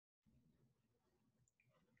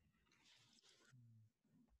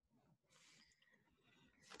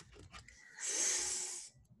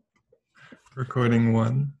Recording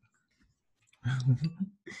one.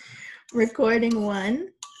 Recording one.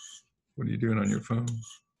 What are you doing on your phone?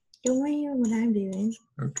 Don't worry about what I'm doing.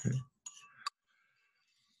 Okay.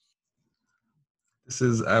 This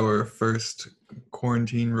is our first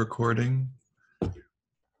quarantine recording.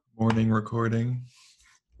 Morning recording.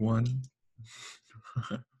 One.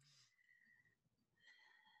 We're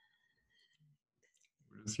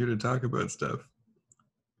just here to talk about stuff.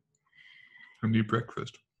 From eat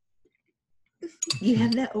breakfast. You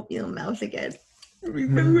have that oatmeal mouth again. You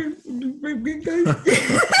don't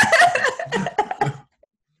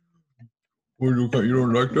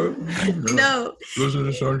like that? No. Doesn't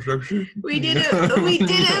it sound sexy? We did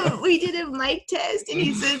a mic test and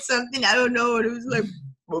he said something, I don't know, and it was like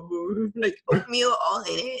oatmeal all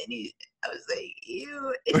in it. And I was like,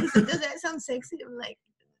 ew. And he said, does that sound sexy? I'm like,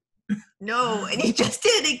 no. And he just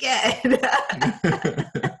did again.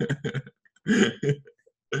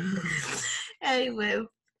 Anyway,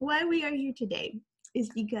 why we are here today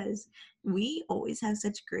is because we always have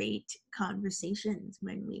such great conversations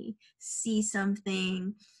when we see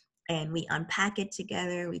something and we unpack it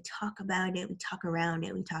together, we talk about it, we talk around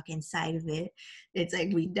it, we talk inside of it. It's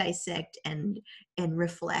like we dissect and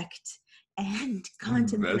reflect and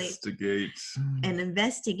contemplate and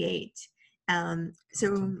investigate.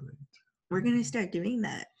 So we're going to start doing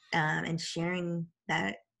that and sharing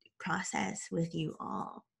that process with you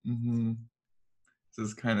all. Mm-hmm. This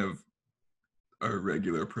is kind of a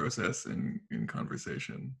regular process in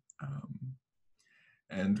conversation.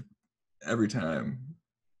 And every time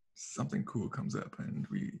something cool comes up and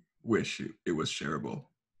we wish it was shareable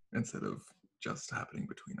instead of just happening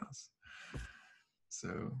between us.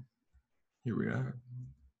 So here we are.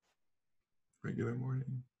 Regular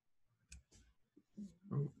morning.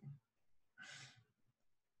 Oh.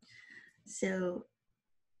 So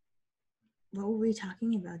what were we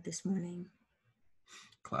talking about this morning?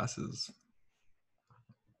 Classes.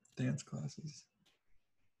 Dance classes.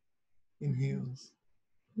 In heels.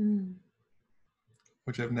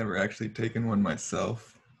 Which I've never actually taken one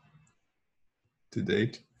myself to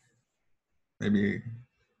date. Maybe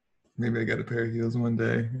I got a pair of heels one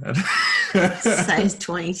day. Size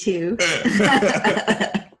 22.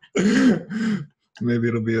 Maybe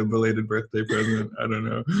it'll be a belated birthday present. I don't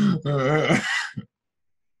know.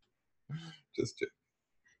 Just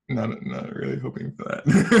not really hoping for that.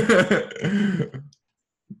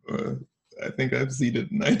 I think I've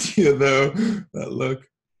seeded an idea though. That look.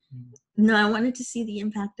 No, I wanted to see the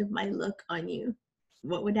impact of my look on you.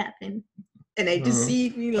 What would happen? And I just see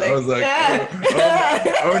me like, I was like,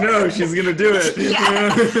 oh no, she's gonna do it.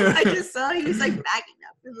 Yeah. I just saw you like backing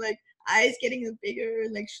up and like eyes getting bigger,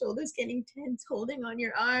 like shoulders getting tense, holding on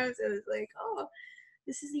your arms. I was like, oh,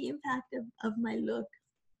 this is the impact of my look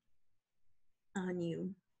on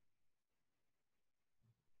you.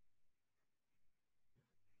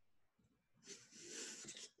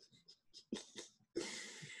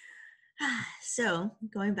 So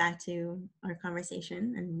going back to our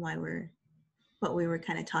conversation and what we were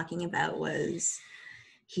kind of talking about was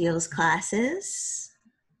heels classes.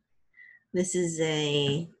 This is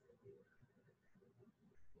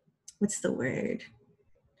what's the word?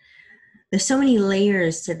 There's so many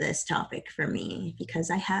layers to this topic for me because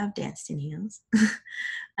I have danced in heels.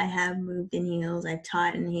 I have moved in heels. I've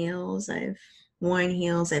taught in heels. I've worn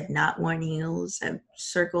heels. I've not worn heels. I've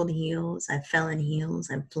circled heels. I've fell in heels.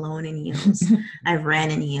 I've flown in heels. I've ran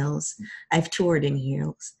in heels. I've toured in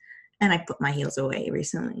heels. And I put my heels away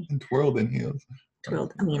recently. And twirled in heels.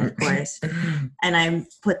 Twirled, I mean, of course. And I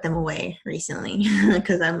put them away recently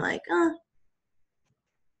because I'm like,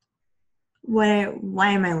 why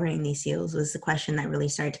am I wearing these heels was the question that really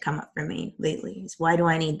started to come up for me lately. Is why do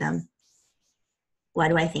I need them? Why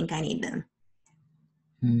do I think I need them?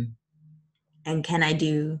 And can I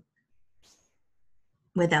do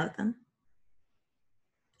without them?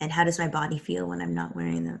 And how does my body feel when I'm not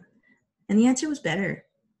wearing them? And the answer was better.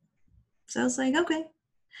 So I was like, okay,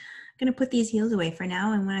 I'm going to put these heels away for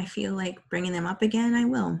now. And when I feel like bringing them up again, I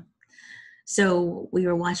will. So we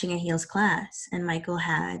were watching a heels class and Michael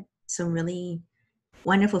had some really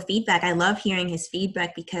wonderful feedback. I love hearing his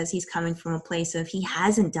feedback because he's coming from a place of he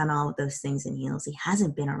hasn't done all of those things in heels. He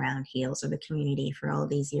hasn't been around heels or the community for all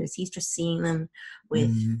these years. He's just seeing them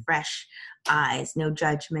with fresh eyes, no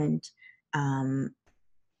judgment,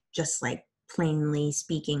 just like plainly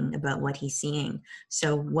speaking about what he's seeing.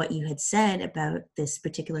 So what you had said about this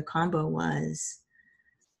particular combo was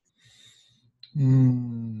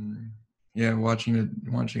yeah, watching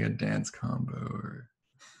a dance combo, or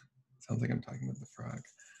sounds like I'm talking about the frog.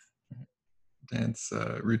 Dance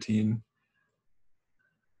routine.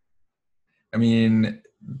 I mean,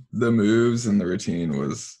 the moves and the routine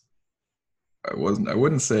was, I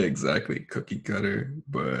wouldn't say exactly cookie cutter,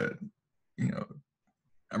 but you know,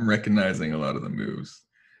 I'm recognizing a lot of the moves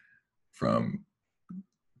from,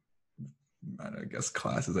 I don't know, I guess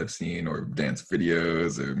classes I've seen or dance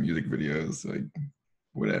videos or music videos, like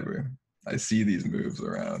whatever. I see these moves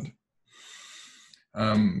around.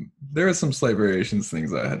 There are some slight variations,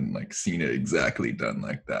 things I hadn't like seen it exactly done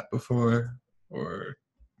like that before, or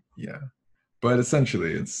yeah. But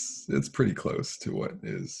essentially, it's pretty close to what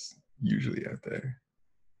is usually out there.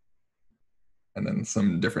 And then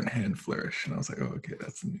some different hand flourish, and I was like, oh, okay,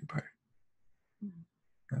 that's the new part.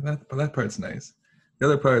 But that part's nice. The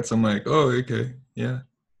other parts, I'm like, oh, okay, yeah,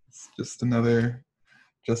 it's just another.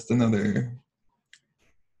 I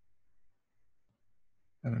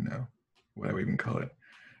don't know what I would even call it.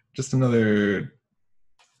 Just another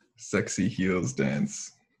sexy heels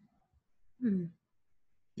dance.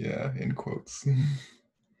 Yeah, in quotes.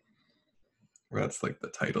 That's like the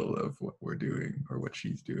title of what we're doing or what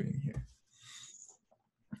she's doing here.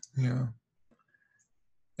 Yeah.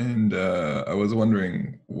 And I was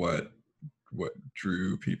wondering what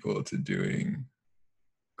drew people to doing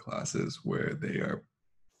classes where they are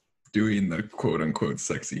doing the quote unquote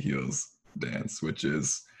sexy heels dance, which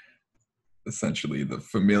is essentially the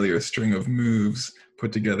familiar string of moves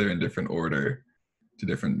put together in different order to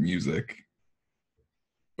different music,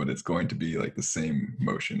 but it's going to be like the same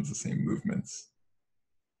motions, the same movements.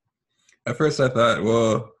 At first I thought,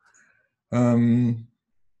 well,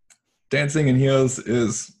 dancing in heels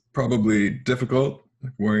is probably difficult.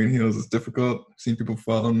 Like wearing heels is difficult. I've seen people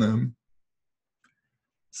fall in them.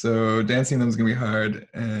 So dancing them is going to be hard.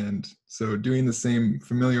 And so doing the same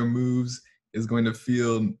familiar moves is going to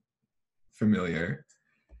feel familiar.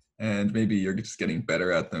 And maybe you're just getting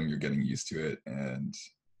better at them. You're getting used to it. And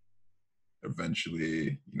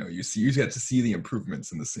eventually, you get to see the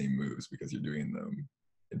improvements in the same moves because you're doing them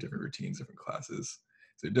in different routines, different classes.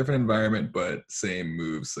 So different environment, but same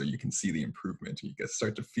moves. So you can see the improvement. You get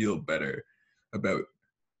start to feel better about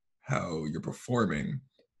how you're performing.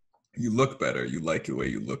 You look better. You like the way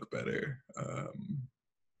you look better.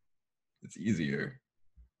 It's easier.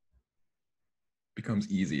 Becomes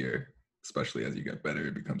easier, especially as you get better.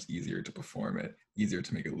 It becomes easier to perform it. Easier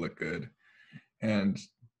to make it look good, and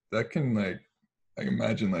that can I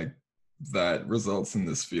imagine that results in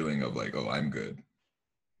this feeling of like, oh, I'm good.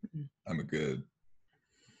 I'm a good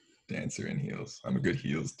dancer in heels. I'm a good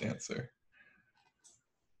heels dancer.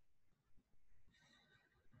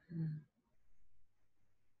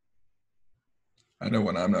 I know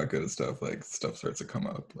when I'm not good at stuff, like stuff starts to come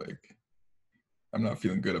up. Like I'm not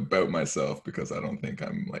feeling good about myself because I don't think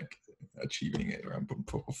I'm like achieving it or I'm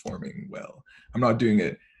performing well. I'm not doing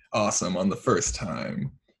it awesome on the first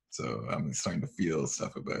time. So I'm starting to feel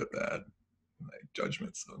stuff about that, like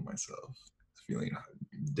judgments of myself, feeling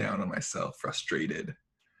down on myself, frustrated.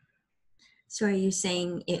 So are you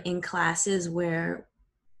saying in classes where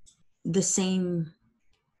the same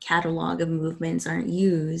catalog of movements aren't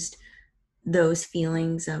used, those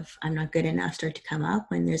feelings of I'm not good enough start to come up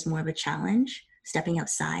when there's more of a challenge, stepping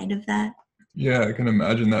outside of that? Yeah, I can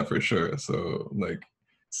imagine that for sure. So like,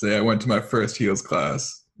 say I went to my first heels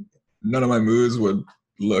class, none of my moves would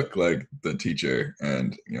look like the teacher.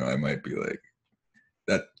 And, I might be like,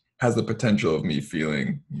 that has the potential of me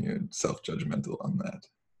feeling self-judgmental on that.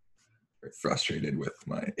 Frustrated with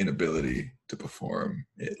my inability to perform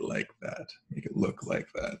it like that, make it look like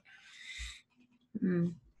that.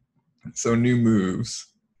 So new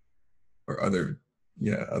moves or other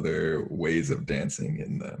ways of dancing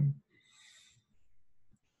in them,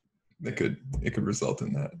 it could result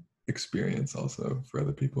in that experience also for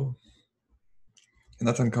other people, and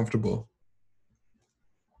that's uncomfortable.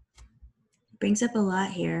 Brings up a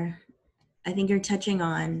lot here. I think you're touching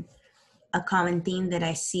on a common theme that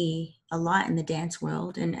I see a lot in the dance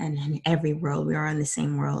world and in every world. We are in the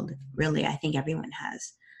same world, really. I think everyone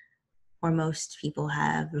has, or most people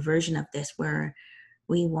have a version of this where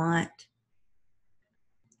we want,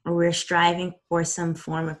 or we're striving for some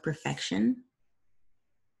form of perfection.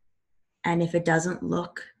 And if it doesn't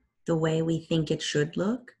look the way we think it should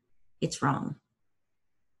look, it's wrong.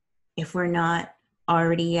 If we're not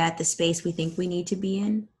already at the space we think we need to be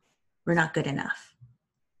in, we're not good enough.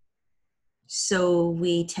 So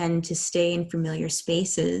we tend to stay in familiar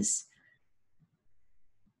spaces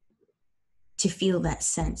to feel that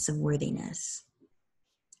sense of worthiness,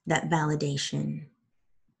 that validation.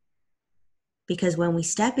 Because when we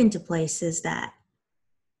step into places that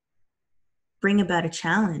bring about a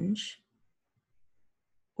challenge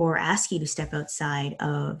or ask you to step outside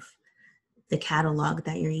of the catalog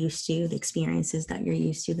that you're used to, the experiences that you're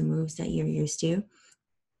used to, the moves that you're used to,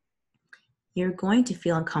 you're going to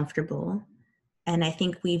feel uncomfortable. And I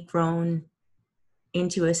think we've grown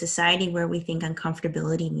into a society where we think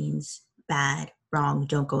uncomfortability means bad, wrong,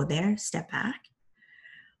 don't go there, step back.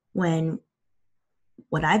 When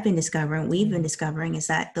what I've been discovering, we've been discovering, is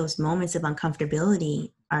that those moments of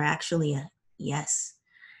uncomfortability are actually a yes,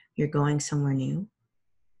 you're going somewhere new.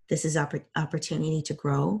 This is opportunity to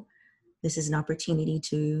grow. This is an opportunity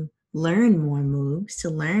to learn more moves, to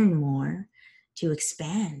learn more, to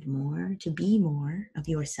expand more, to be more of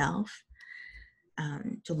yourself,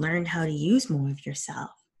 to learn how to use more of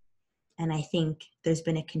yourself. And I think there's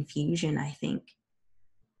been a confusion, I think,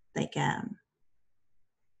 like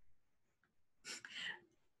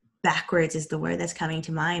backwards is the word that's coming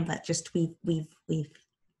to mind, but just we've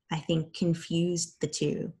I think confused the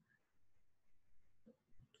two.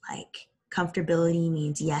 Like comfortability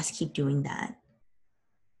means yes, keep doing that.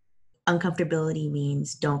 Uncomfortability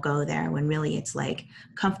means don't go there, when really it's like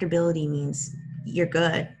comfortability means you're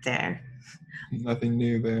good there. Nothing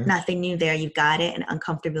new there. Nothing new there, you've got it. And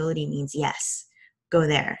uncomfortability means yes, go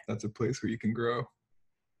there. That's a place where you can grow.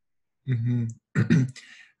 Mm-hmm.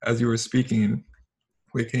 As you were speaking,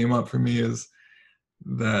 what came up for me is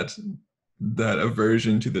that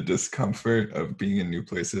aversion to the discomfort of being in new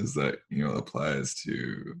places that, you know, applies to,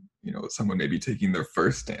 you know, someone maybe taking their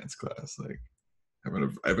first dance class. Like I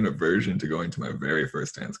have an aversion to going to my very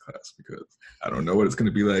first dance class because I don't know what it's going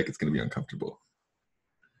to be like. It's going to be uncomfortable.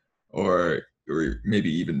 Or maybe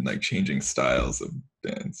even like changing styles of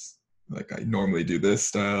dance. Like I normally do this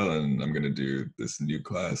style and I'm going to do this new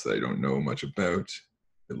class that I don't know much about.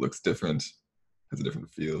 It looks different, has a different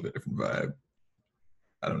feel, a different vibe.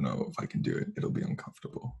 I don't know if I can do it. It'll be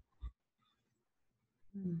uncomfortable.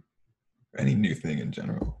 Any new thing in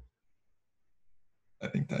general. I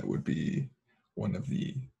think that would be one of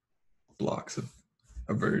the blocks of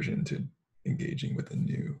aversion to engaging with a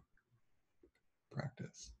new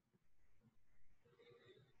practice.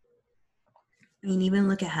 I mean, even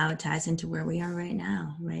look at how it ties into where we are right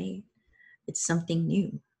now, right? It's something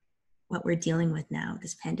new. What we're dealing with now,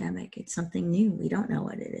 this pandemic, it's something new. We don't know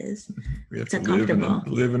what it is. We have it's to uncomfortable.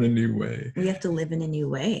 live in a new way. We have to live in a new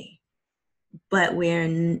way. But we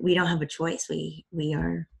don't have a choice. We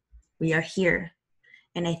are here.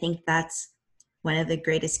 And I think that's one of the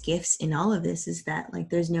greatest gifts in all of this, is that like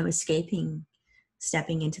there's no escaping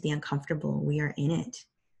stepping into the uncomfortable. We are in it.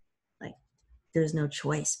 Like there's no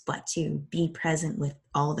choice but to be present with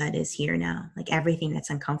all that is here now. Like everything that's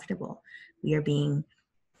uncomfortable, we are being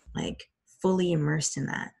like fully immersed in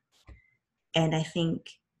that. And I think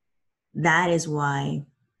that is why,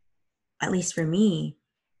 at least for me,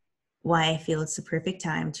 why I feel it's the perfect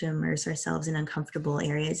time to immerse ourselves in uncomfortable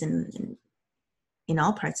areas in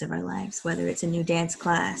all parts of our lives, whether it's a new dance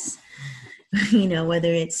class, you know,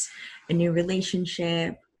 whether it's a new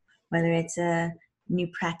relationship, whether it's a new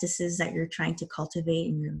practices that you're trying to cultivate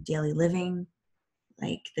in your daily living.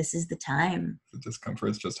 Like this is the time. The discomfort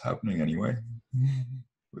is just happening anyway,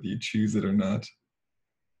 whether you choose it or not.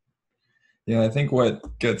 Yeah, I think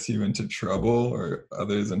what gets you into trouble, or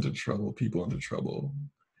others into trouble, people into trouble,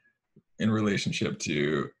 in relationship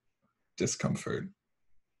to discomfort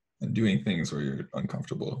and doing things where you're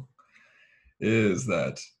uncomfortable, is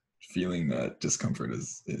that feeling that discomfort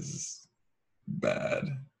is bad.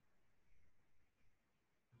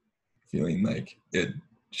 Feeling like it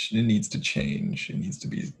needs to change. It needs to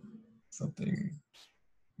be something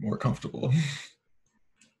more comfortable.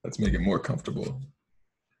 Let's make it more comfortable.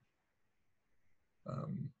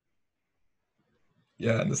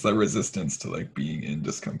 Yeah, and it's that resistance to like being in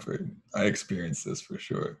discomfort. I experienced this for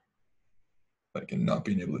sure. Like in not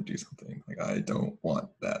being able to do something. Like I don't want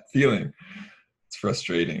that feeling. It's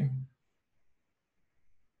frustrating.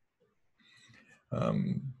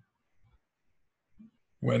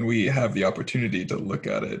 When we have the opportunity to look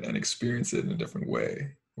at it and experience it in a different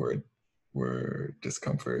way, where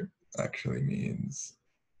discomfort actually means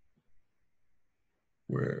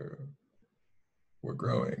we're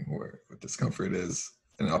growing, where discomfort is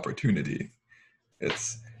an opportunity.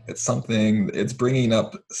 It's something, it's bringing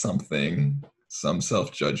up something, some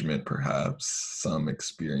self-judgment perhaps, some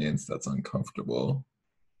experience that's uncomfortable.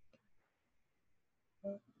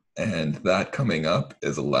 And that coming up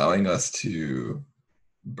is allowing us to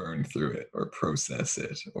burn through it or process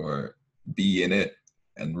it or be in it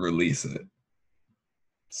and release it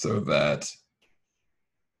so that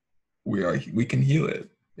we can heal it.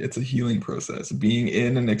 It's a healing process. Being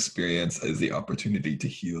in an experience is the opportunity to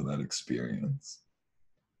heal that experience.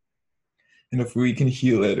 And if we can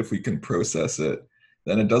heal it, if we can process it,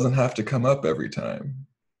 then it doesn't have to come up every time.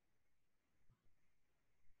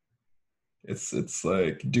 It's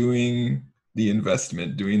like doing the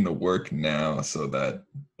investment, doing the work now, so that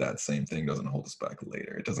that same thing doesn't hold us back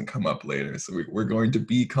later. It doesn't come up later. So we're going to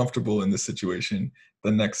be comfortable in this situation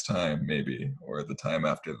the next time, maybe, or the time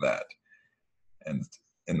after that. And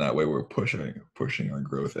in that way, we're pushing our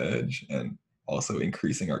growth edge, and also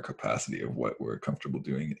increasing our capacity of what we're comfortable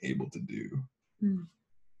doing and able to do,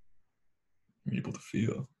 able to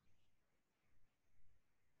feel.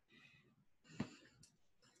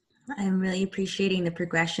 I'm really appreciating the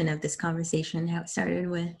progression of this conversation, how it started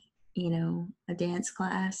with, a dance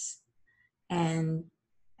class, and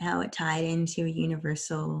how it tied into a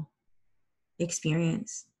universal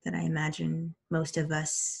experience that I imagine most of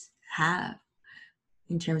us have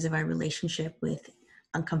in terms of our relationship with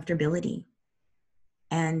uncomfortability.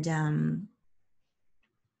 And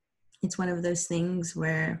it's one of those things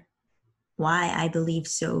where why I believe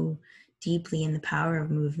so deeply in the power of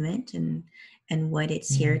movement and what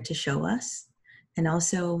it's here to show us, and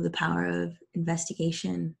also the power of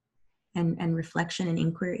investigation and reflection and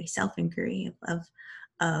inquiry, self-inquiry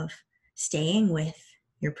of staying with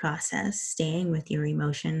your process, staying with your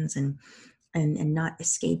emotions, and not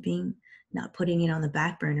escaping, not putting it on the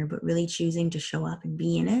back burner, but really choosing to show up and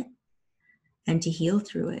be in it and to heal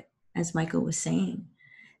through it, as Michael was saying.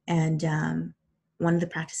 And one of the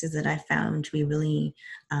practices that I found to be really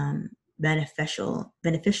beneficial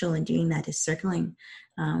in doing that is circling,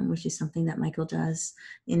 which is something that Michael does.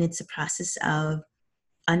 And it's a process of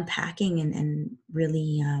unpacking and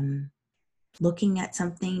really looking at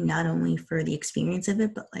something, not only for the experience of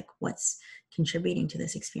it, but like what's contributing to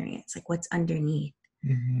this experience, like what's underneath.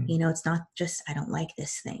 It's not just, I don't like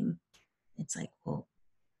this thing. It's like, well,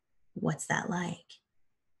 what's that like?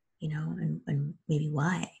 And maybe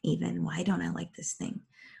why don't I like this thing?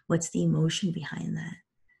 What's the emotion behind that?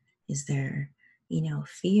 Is there,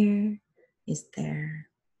 fear? Is there,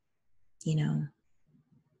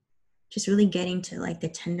 just really getting to like the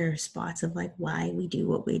tender spots of like why we do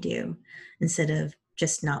what we do, instead of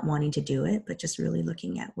just not wanting to do it, but just really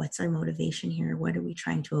looking at what's our motivation here? What are we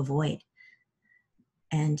trying to avoid?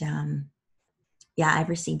 And I've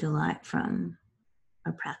received a lot from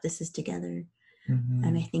our practices together.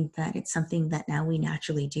 And I think that it's something that now we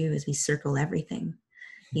naturally do, is we circle everything,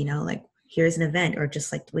 like here's an event, or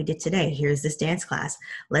just like we did today, here's this dance class,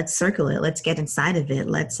 let's circle it, let's get inside of it,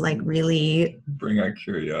 let's like really bring our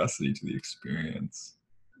curiosity to the experience.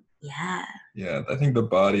 Yeah, I think the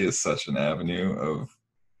body is such an avenue of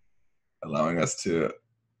allowing us to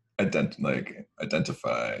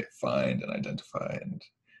identify, find and identify,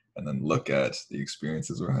 and then look at the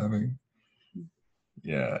experiences we're having.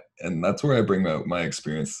 Yeah, and that's where I bring out my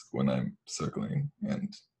experience when I'm circling.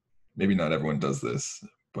 And maybe not everyone does this,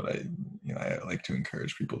 but I like to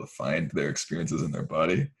encourage people to find their experiences in their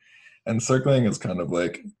body. And circling is kind of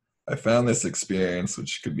like, I found this experience,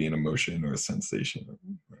 which could be an emotion or a sensation,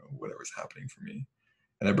 or whatever's happening for me,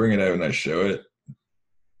 and I bring it out and I show it,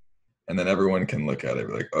 and then everyone can look at it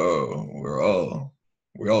like, oh,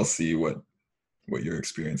 we all see what you're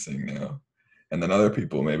experiencing now. And then other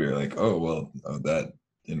people maybe are like, oh, well, that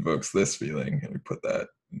invokes this feeling, and we put that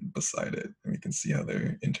beside it, and we can see how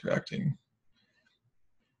they're interacting,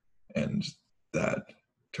 and that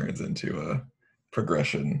turns into a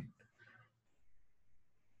progression,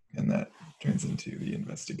 and that turns into the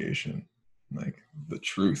investigation, like the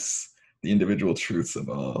truths, the individual truths of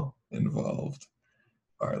all involved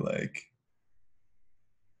are like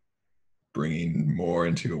bringing more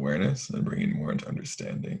into awareness and bringing more into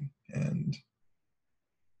understanding, and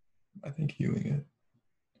I think healing it.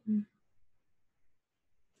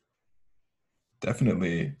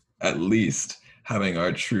 Definitely, at least having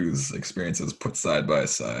our truths, experiences put side by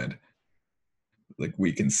side, like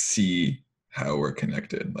we can see how we're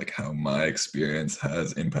connected, like how my experience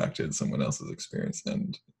has impacted someone else's experience,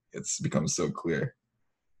 and it's become so clear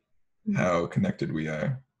how connected we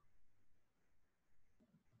are.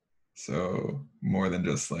 So more than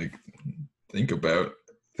just like think about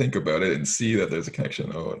it and see that there's a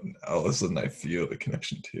connection. Oh, and all of a sudden I feel the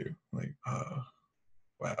connection too. Like, oh,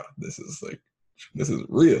 wow, this is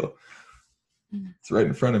real. It's right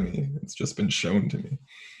in front of me. It's just been shown to me.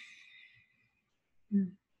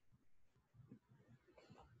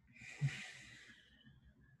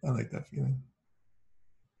 I like that feeling.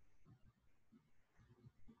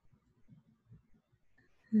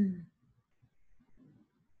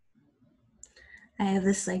 I have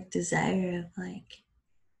this like desire of like,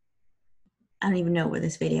 I don't even know where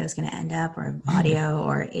this video is going to end up, or audio,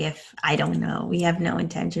 or if, I don't know. We have no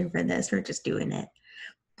intention for this. We're just doing it.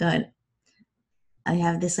 But I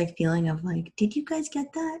have this like feeling of like, did you guys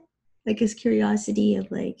get that? Like this curiosity of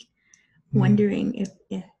like wondering if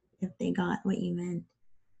if they got what you meant,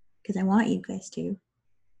 because I want you guys to.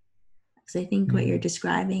 Because I think what you're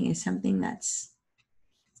describing is something that's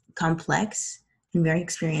complex and very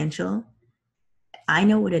experiential. I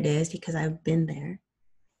know what it is because I've been there,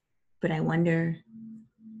 but I wonder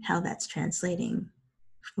how that's translating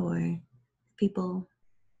for people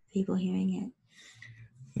hearing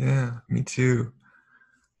it. Yeah, me too.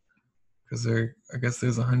 Because I guess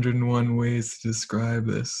there's 101 ways to describe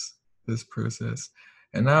this process.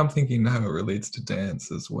 And now I'm thinking how it relates to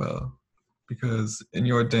dance as well. Because in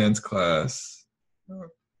your dance class,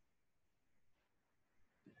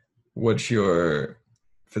 what you're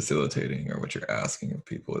facilitating or what you're asking of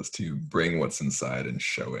people is to bring what's inside and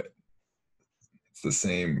show it. It's the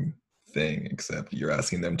same thing, except you're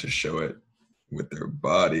asking them to show it with their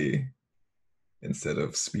body instead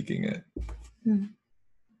of speaking it.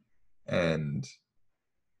 And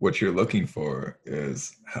what you're looking for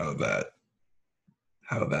is how that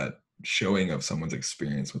showing of someone's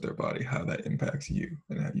experience with their body, how that impacts you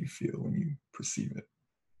and how you feel when you perceive it.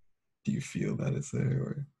 Do you feel that it's there,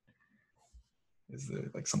 or is there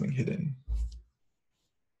like something hidden?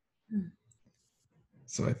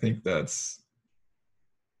 So I think that's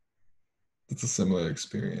a similar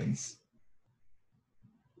experience.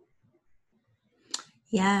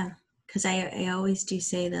 Yeah, because I always do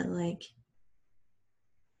say that, like,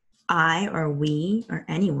 I or we or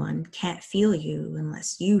anyone can't feel you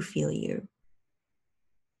unless you feel you.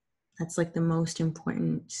 That's like the most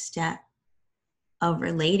important step of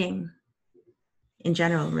relating in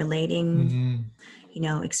general, you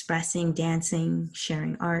know, expressing, dancing,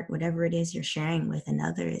 sharing art, whatever it is you're sharing with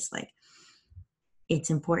another is like, it's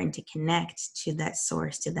important to connect to that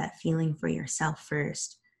source, to that feeling for yourself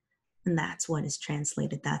first. And that's what is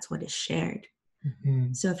translated. That's what is shared.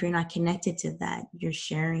 So if you're not connected to that, you're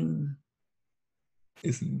sharing.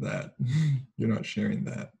 Isn't that, you're not sharing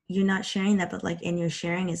that. You're not sharing that, but like, and your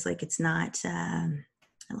sharing is like, it's not, I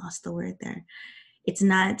lost the word there. It's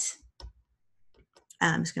not,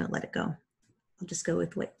 I'm just going to let it go. I'll just go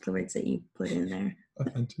with what the words that you put in there.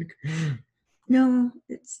 Authentic. No,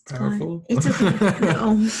 it's powerful. Gone. It's okay.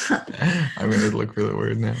 No. I'm going to look for the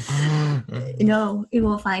word now. No, you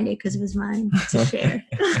won't find it because it was mine to share.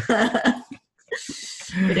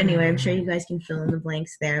 But anyway, I'm sure you guys can fill in the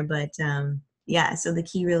blanks there. But yeah, so the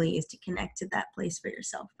key really is to connect to that place for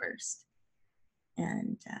yourself first.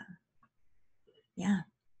 And yeah.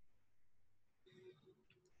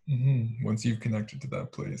 Once you've connected to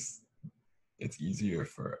that place, it's easier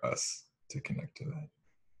for us to connect to that,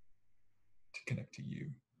 to connect to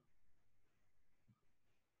you.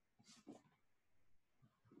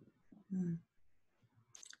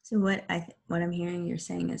 So what I'm hearing you're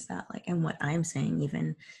saying is that, like, and what I'm saying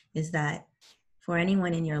even is that for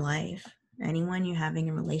anyone in your life, anyone you're having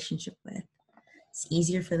a relationship with, it's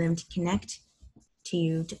easier for them to connect to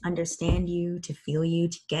you, to understand you, to feel you,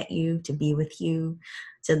 to get you, to be with you,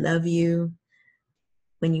 to love you,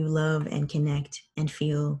 when you love and connect and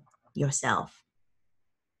feel yourself.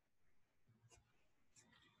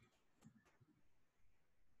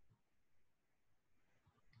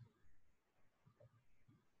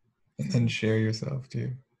 And then share yourself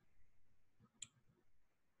too.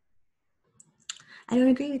 I don't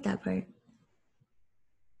agree with that part.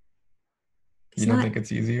 You don't think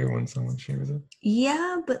it's easier when someone shares it?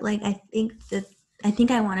 Yeah, but like, I think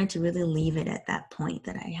I wanted to really leave it at that point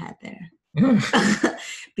that I had there.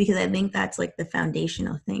 Because I think that's like the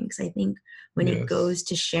foundational thing. Because I think when it goes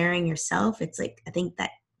to sharing yourself, it's like, I think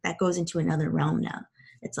that goes into another realm now.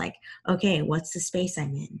 It's like, okay, what's the space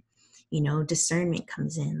I'm in? You know, discernment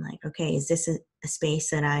comes in. Like, okay, is this a space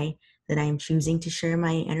that I'm choosing to share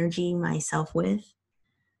my energy, myself with?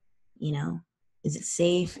 You know, is it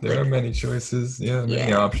safe? There are many choices,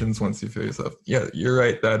 many options once you feel yourself. Yeah, you're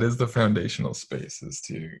right. That is the foundational space, is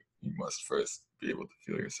you must first be able to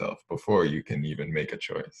feel yourself before you can even make a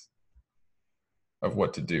choice of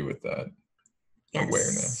what to do with that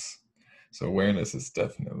awareness. So awareness is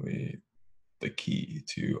definitely the key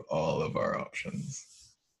to all of our options,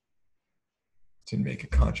 to make a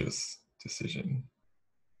conscious decision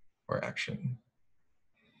or action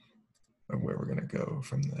of where we're going to go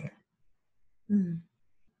from there.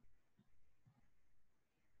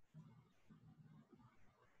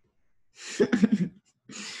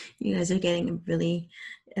 You guys are getting a really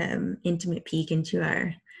intimate peek into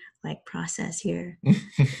our like process here.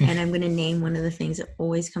 And I'm going to name one of the things that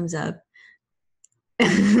always comes up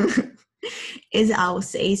is I'll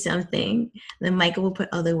say something, then Michael will put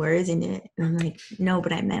other words in it, and I'm like, no,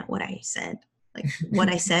 but I meant what I said. Like, what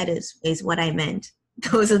I said is what I meant.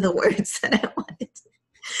 Those are the words that I wanted.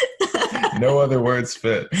 No other words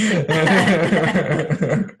fit.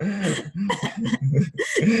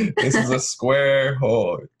 This is a square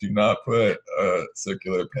hole. Do not put a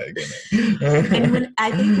circular peg in it. And when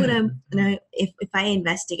I think what if I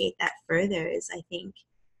investigate that further, is I think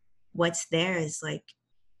what's there is like,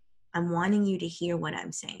 I'm wanting you to hear what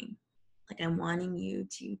I'm saying. Like, I'm wanting you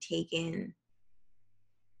to take in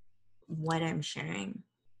what I'm sharing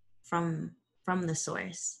from the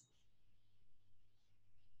source.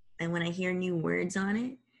 And when I hear new words on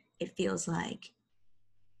it, it feels like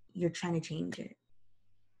you're trying to change it.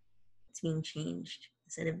 It's being changed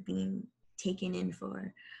instead of being taken in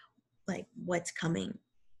for like what's coming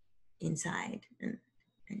inside and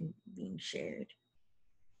being shared.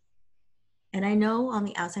 And I know on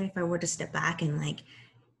the outside, if I were to step back and like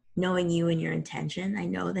knowing you and your intention, I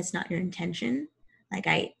know that's not your intention. Like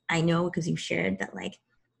I know because you've shared that like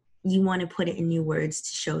you want to put it in new words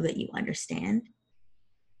to show that you understand.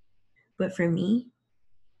 But for me,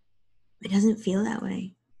 it doesn't feel that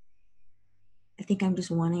way. I think I'm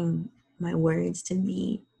just wanting my words to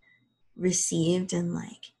be received, and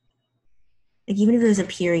like even if there's a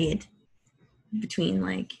period between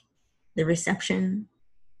like the reception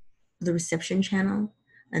channel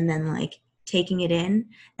and then like taking it in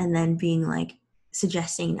and then being like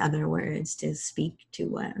suggesting other words to speak to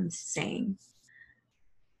what I'm saying,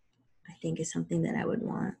 I think is something that I would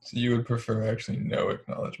want. So you would prefer actually no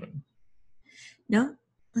acknowledgement? No,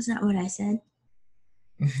 that's not what I said.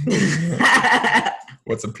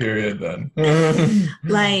 What's a period then?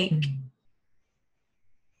 Like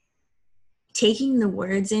taking the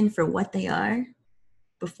words in for what they are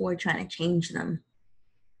before trying to change them.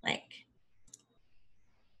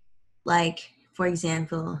 Like for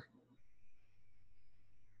example,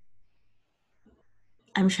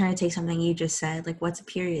 I'm trying to take something you just said, like, what's a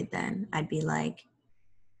period then? I'd be like,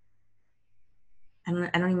 I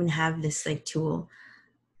don't even have this like tool.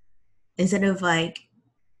 Instead of like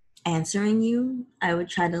answering you, I would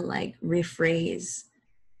try to like rephrase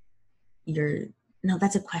no,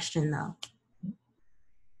 that's a question though.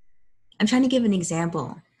 I'm trying to give an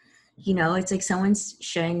example. You know, it's like someone's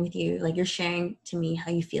sharing with you, like you're sharing to me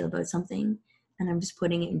how you feel about something, and I'm just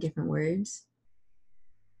putting it in different words.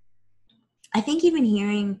 I think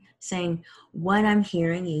even saying what I'm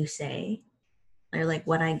hearing you say, or like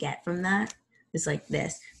what I get from that is like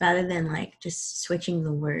this, rather than like just switching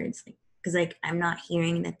the words. Like, because like I'm not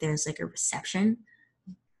hearing that there's like a reception.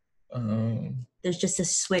 There's just a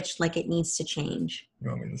switch, like it needs to change. You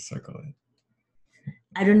want me to circle it?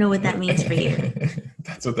 I don't know what that means for you.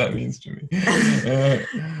 That's what that means to me.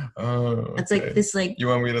 Oh, it's like this, like you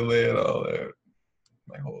want me to lay it all out,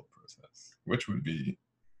 my whole process, which would be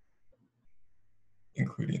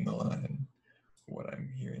including the line, what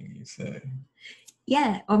I'm hearing you say.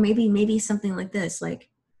 Yeah, or maybe something like this, like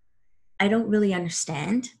I don't really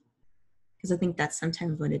understand, because I think that's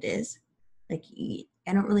sometimes what it is. Like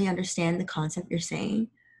I don't really understand the concept you're saying,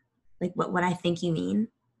 like what I think you mean,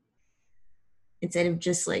 instead of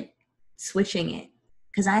just like switching it,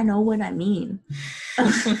 because I know what I mean.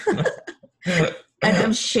 And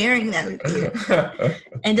I'm sharing that with you.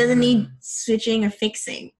 And it doesn't need switching or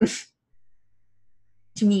fixing.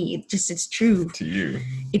 To me, it's true. To you.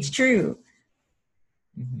 It's true.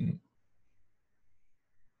 Mm-hmm.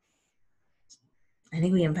 I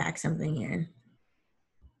think we unpack something here.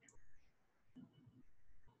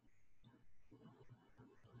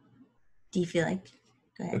 Do you feel like?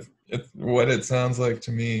 Go ahead. What it sounds like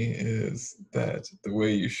to me is that the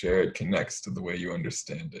way you share it connects to the way you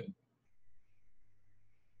understand it.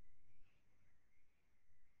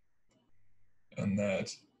 And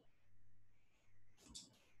that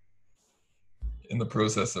in the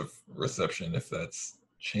process of reception, if that's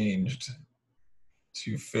changed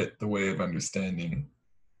to fit the way of understanding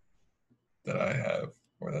that I have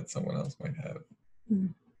or that someone else might have,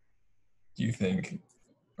 do you think,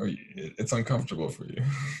 or it's uncomfortable for you,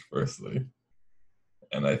 firstly?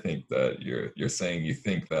 And I think that you're saying you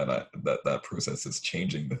think that that process is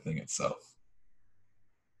changing the thing itself.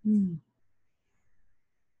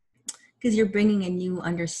 Because you're bringing a new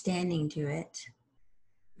understanding to it.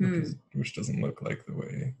 Which doesn't look like the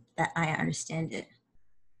way that I understand it.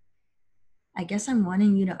 I guess I'm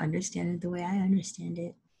wanting you to understand it the way I understand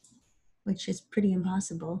it, which is pretty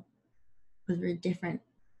impossible because we're different.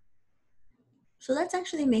 So that's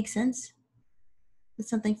actually makes sense. It's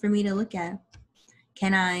something for me to look at.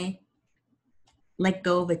 Can I let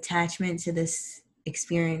go of attachment to this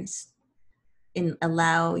experience and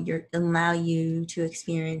allow you to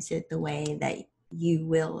experience it the way that you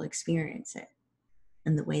will experience it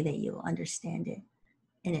and the way that you'll understand it,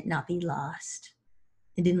 and it not be lost?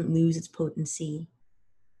 It didn't lose its potency.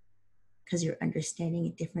 because you're understanding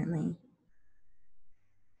it differently.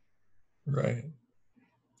 Right.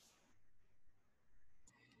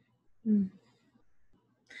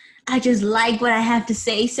 I just like what I have to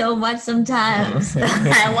say so much sometimes.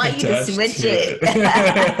 I want you to switch it.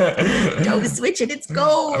 Don't switch it. It's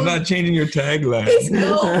gold. I'm not changing your tagline. It's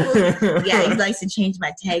gold. Yeah, he likes to change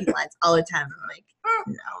my taglines all the time. I'm like,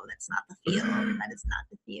 no, that's not the feel. That is not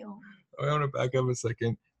the feel. I want to back up a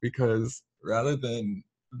second, because rather than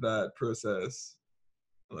that process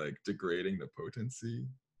like degrading the potency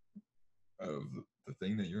of the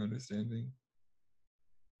thing that you're understanding,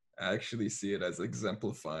 I actually see it as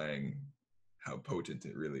exemplifying how potent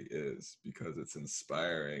it really is, because it's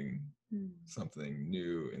inspiring something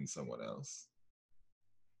new in someone else.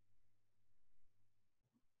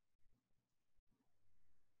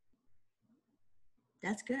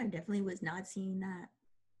 That's good. I definitely was not seeing that.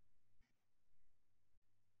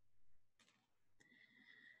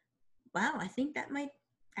 Wow, I think that might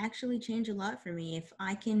actually change a lot for me if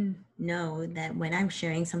I can know that when I'm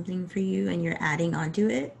sharing something for you and you're adding onto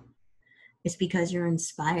it, it's because you're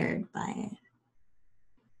inspired by it,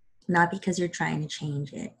 not because you're trying to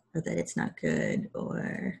change it or that it's not good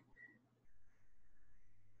or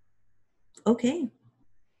okay.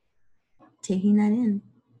 Taking that in.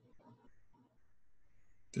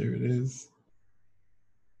 There it is.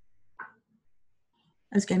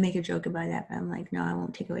 I was gonna make a joke about that, but I'm like, no, I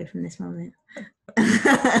won't take away from this moment.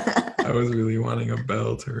 I was really wanting a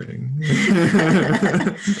bell to ring.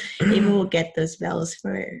 Maybe we'll get those bells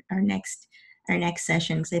for our next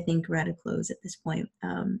session, because I think we're at a close at this point.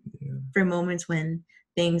 For moments when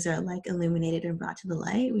things are like illuminated and brought to the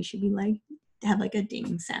light, we should be like have like a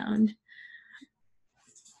ding sound.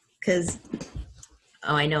 Because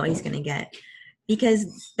I know what he's gonna get,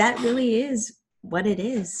 because that really is what it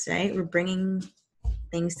is, right? We're bringing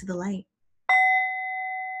things to the light.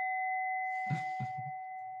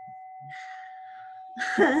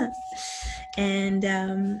 And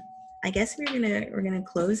I guess we're gonna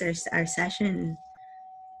close our session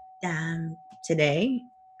today.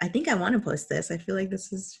 I think I want to post this. I feel like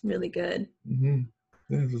this is really good. Mm-hmm.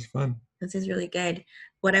 Yeah, this is fun. This is really good.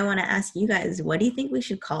 What I want to ask you guys, what do you think we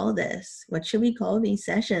should call this? What should we call these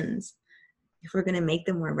sessions if we're going to make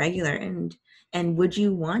them more regular? And would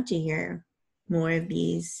you want to hear more of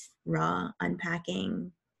these raw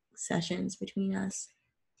unpacking sessions between us?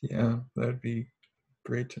 Yeah, that would be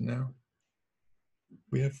great to know.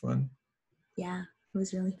 We had fun. Yeah, it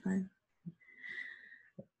was really fun.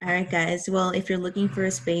 All right, guys. Well, if you're looking for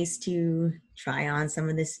a space to try on some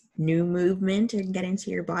of this new movement or get into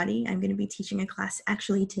your body, I'm going to be teaching a class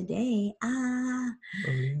actually today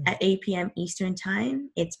at 8 p.m. Eastern time.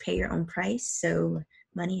 It's pay your own price, so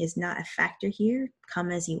money is not a factor here.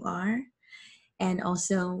 Come as you are. And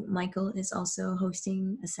also, Michael is also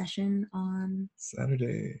hosting a session on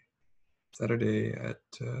Saturday at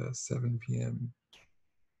 7 p.m.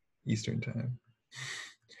 Eastern time.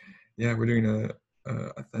 Yeah, we're doing a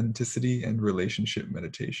authenticity and relationship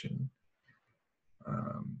meditation.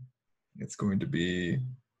 It's going to be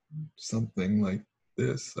something like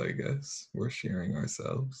this, I guess. We're sharing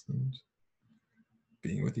ourselves and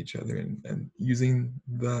being with each other and using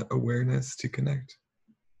that awareness to connect.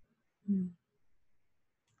 And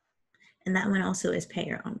that one also is pay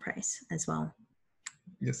your own price as well.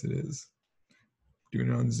 Yes, it is. Doing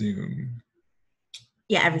it on Zoom.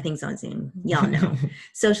 Yeah, everything's on Zoom. Y'all know.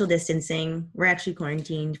 Social distancing. We're actually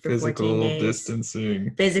quarantined for 14 days.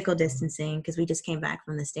 Physical distancing, because we just came back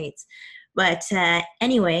from the States. But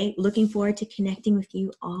anyway, looking forward to connecting with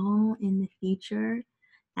you all in the future,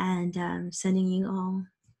 and sending you all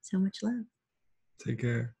so much love. Take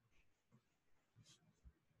care.